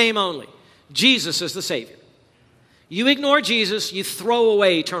name only. Jesus is the Savior. You ignore Jesus, you throw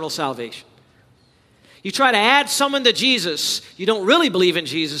away eternal salvation. You try to add someone to Jesus, you don't really believe in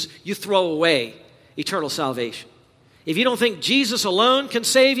Jesus, you throw away eternal salvation. If you don't think Jesus alone can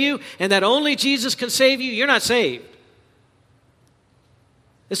save you and that only Jesus can save you, you're not saved.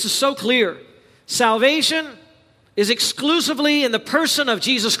 This is so clear. Salvation is exclusively in the person of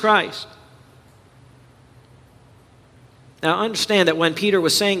Jesus Christ. Now understand that when Peter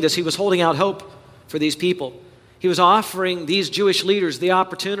was saying this, he was holding out hope for these people. He was offering these Jewish leaders the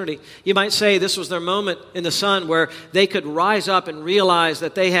opportunity. You might say this was their moment in the sun where they could rise up and realize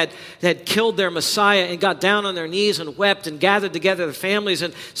that they had killed their Messiah and got down on their knees and wept and gathered together their families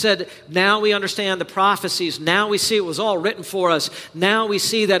and said, now we understand the prophecies. Now we see it was all written for us. Now we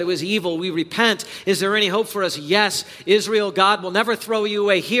see that it was evil. We repent. Is there any hope for us? Yes. Israel, God will never throw you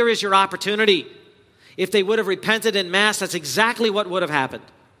away. Here is your opportunity. If they would have repented en masse, that's exactly what would have happened.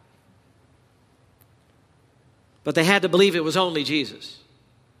 But they had to believe it was only Jesus.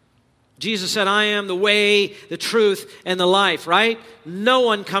 Jesus said, I am the way, the truth, and the life, right? No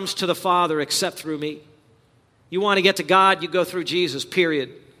one comes to the Father except through me. You want to get to God, you go through Jesus,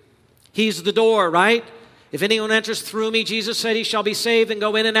 period. He's the door, right? If anyone enters through me, Jesus said, he shall be saved and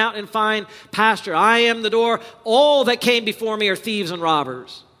go in and out and find pasture. I am the door. All that came before me are thieves and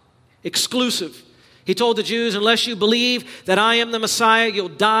robbers. Exclusive. He told the Jews, unless you believe that I am the Messiah, you'll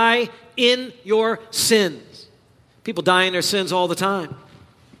die in your sins. People die in their sins all the time.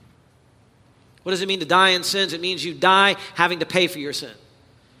 What does it mean to die in sins? It means you die having to pay for your sin,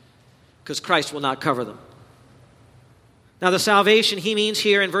 because Christ will not cover them. Now the salvation he means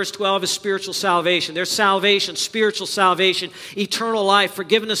here in verse 12 is spiritual salvation. There's salvation, spiritual salvation, eternal life,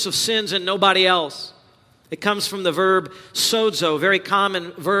 forgiveness of sins, and nobody else. It comes from the verb sozo, a very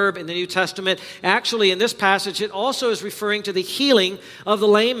common verb in the New Testament. Actually, in this passage, it also is referring to the healing of the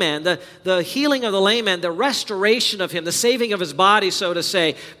lame man. The healing of the lame man, the restoration of him, the saving of his body, so to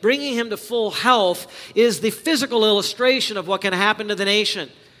say, bringing him to full health is the physical illustration of what can happen to the nation.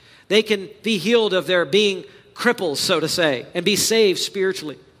 They can be healed of their being cripples, so to say, and be saved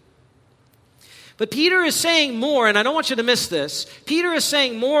spiritually. But Peter is saying more, and I don't want you to miss this. Peter is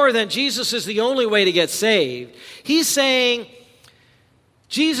saying more than Jesus is the only way to get saved. He's saying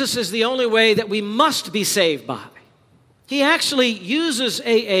Jesus is the only way that we must be saved by. He actually uses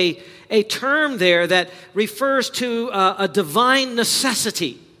a term there that refers to a divine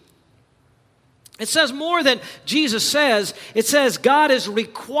necessity. It says more than Jesus says. It says God is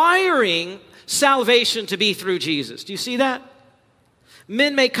requiring salvation to be through Jesus. Do you see that?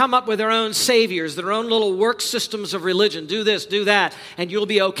 Men may come up with their own saviors, their own little work systems of religion. Do this, do that, and you'll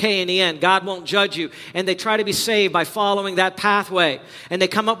be okay in the end. God won't judge you. And they try to be saved by following that pathway. And they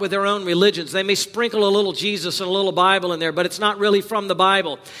come up with their own religions. They may sprinkle a little Jesus and a little Bible in there, but it's not really from the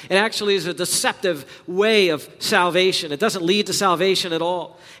Bible. It actually is a deceptive way of salvation. It doesn't lead to salvation at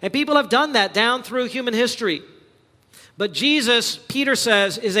all. And people have done that down through human history. But Jesus, Peter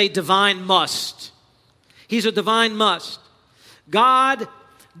says, is a divine must. He's a divine must. God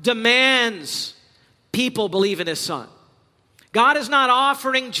demands people believe in his Son. God is not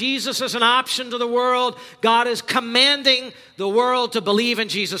offering Jesus as an option to the world. God is commanding the world to believe in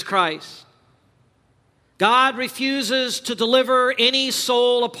Jesus Christ. God refuses to deliver any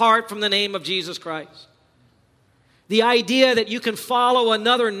soul apart from the name of Jesus Christ. The idea that you can follow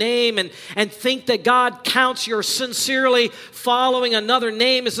another name and think that God counts your sincerely following another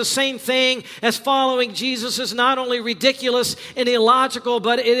name is the same thing as following Jesus is not only ridiculous and illogical,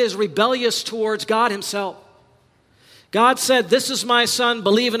 but it is rebellious towards God himself. God said, this is my Son,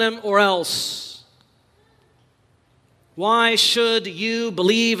 believe in him or else. Why should you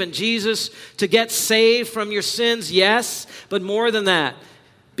believe in Jesus? To get saved from your sins? Yes, but more than that,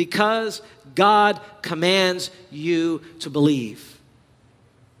 because God commands you to believe.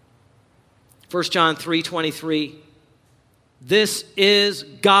 1 John 3:23. This is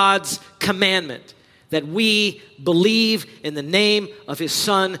God's commandment, that we believe in the name of his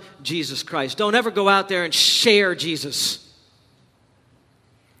Son, Jesus Christ. Don't ever go out there and share Jesus.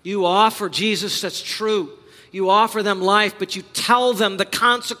 You offer Jesus, that's true. You offer them life, but you tell them the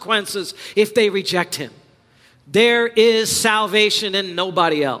consequences if they reject him. There is salvation in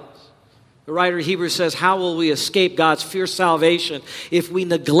nobody else. The writer of Hebrews says, how will we escape God's fierce salvation if we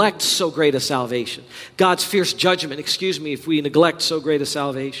neglect so great a salvation? God's fierce judgment, if we neglect so great a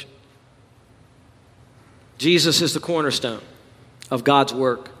salvation. Jesus is the cornerstone of God's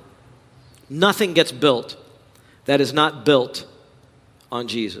work. Nothing gets built that is not built on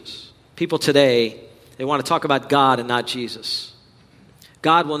Jesus. People today, they want to talk about God and not Jesus.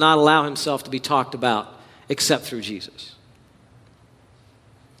 God will not allow himself to be talked about except through Jesus.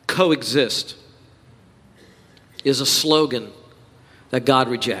 Coexist is a slogan that God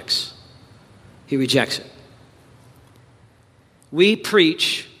rejects. He rejects it. We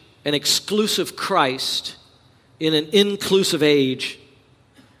preach an exclusive Christ in an inclusive age.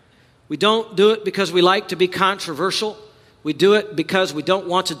 We don't do it because we like to be controversial. We do it because we don't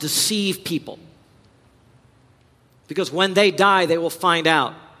want to deceive people. Because when they die, they will find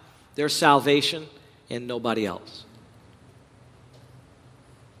out their salvation and nobody else.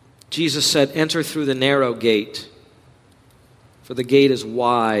 Jesus said, enter through the narrow gate, for the gate is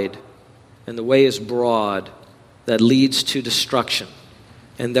wide and the way is broad that leads to destruction.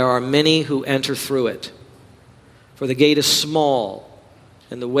 And there are many who enter through it. For the gate is small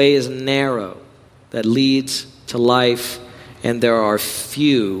and the way is narrow that leads to life, and there are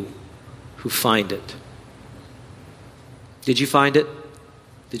few who find it. Did you find it?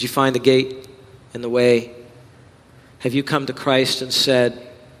 Did you find the gate and the way? Have you come to Christ and said,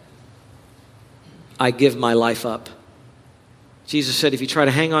 I give my life up? Jesus said, if you try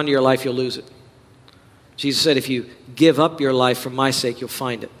to hang on to your life, you'll lose it. Jesus said, if you give up your life for my sake, you'll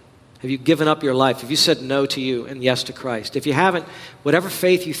find it. Have you given up your life? Have you said no to you and yes to Christ? If you haven't, whatever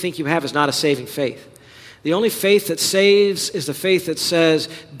faith you think you have is not a saving faith. The only faith that saves is the faith that says,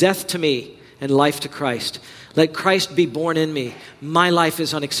 death to me and life to Christ. Let Christ be born in me. My life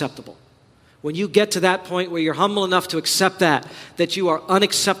is unacceptable. When you get to that point where you're humble enough to accept that you are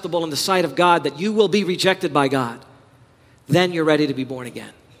unacceptable in the sight of God, that you will be rejected by God, then you're ready to be born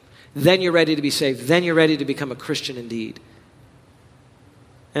again. Then you're ready to be saved. Then you're ready to become a Christian indeed.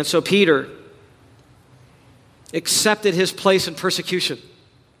 And so Peter accepted his place in persecution.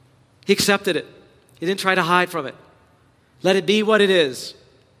 He accepted it. He didn't try to hide from it. Let it be what it is.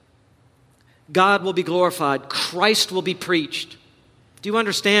 God will be glorified. Christ will be preached. Do you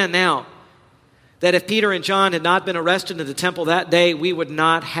understand now that if Peter and John had not been arrested in the temple that day, we would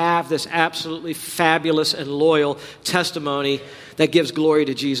not have this absolutely fabulous and loyal testimony that gives glory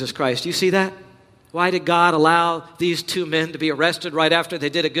to Jesus Christ? Do you see that? Why did God allow these two men to be arrested right after they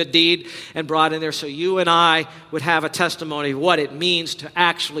did a good deed and brought in there? So you and I would have a testimony of what it means to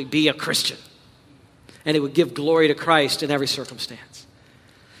actually be a Christian. And it would give glory to Christ in every circumstance.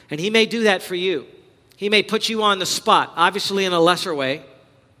 And he may do that for you. He may put you on the spot, obviously in a lesser way.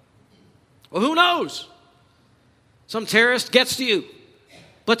 Well, who knows? Some terrorist gets to you,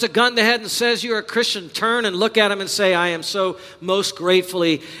 puts a gun to head and says you're a Christian. Turn and look at him and say, I am so most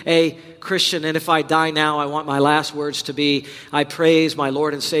gratefully a Christian. And if I die now, I want my last words to be, I praise my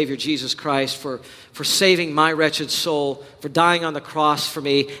Lord and Savior Jesus Christ for saving my wretched soul, for dying on the cross for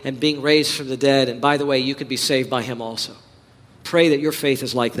me and being raised from the dead. And by the way, you could be saved by him also. Pray that your faith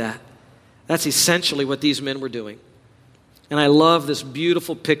is like that. That's essentially what these men were doing. And I love this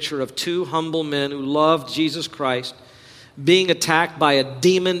beautiful picture of two humble men who loved Jesus Christ being attacked by a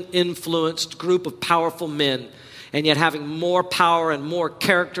demon-influenced group of powerful men, and yet having more power and more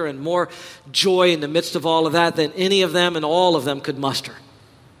character and more joy in the midst of all of that than any of them and all of them could muster.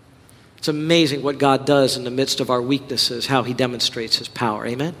 It's amazing what God does in the midst of our weaknesses, how he demonstrates his power.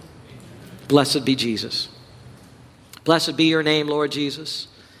 Amen? Blessed be Jesus. Blessed be your name, Lord Jesus.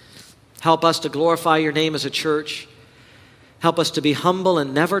 Help us to glorify your name as a church. Help us to be humble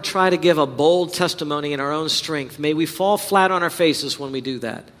and never try to give a bold testimony in our own strength. May we fall flat on our faces when we do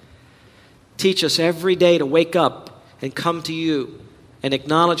that. Teach us every day to wake up and come to you and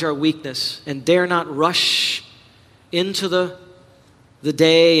acknowledge our weakness and dare not rush into the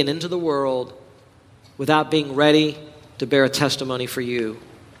day and into the world without being ready to bear a testimony for you,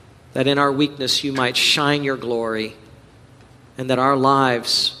 that in our weakness you might shine your glory and that our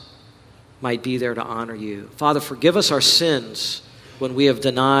lives might be there to honor you. Father, forgive us our sins when we have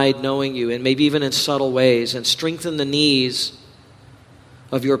denied knowing you, and maybe even in subtle ways, and strengthen the knees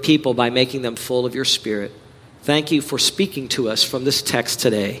of your people by making them full of your Spirit. Thank you for speaking to us from this text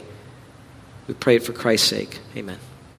today. We pray it for Christ's sake. Amen.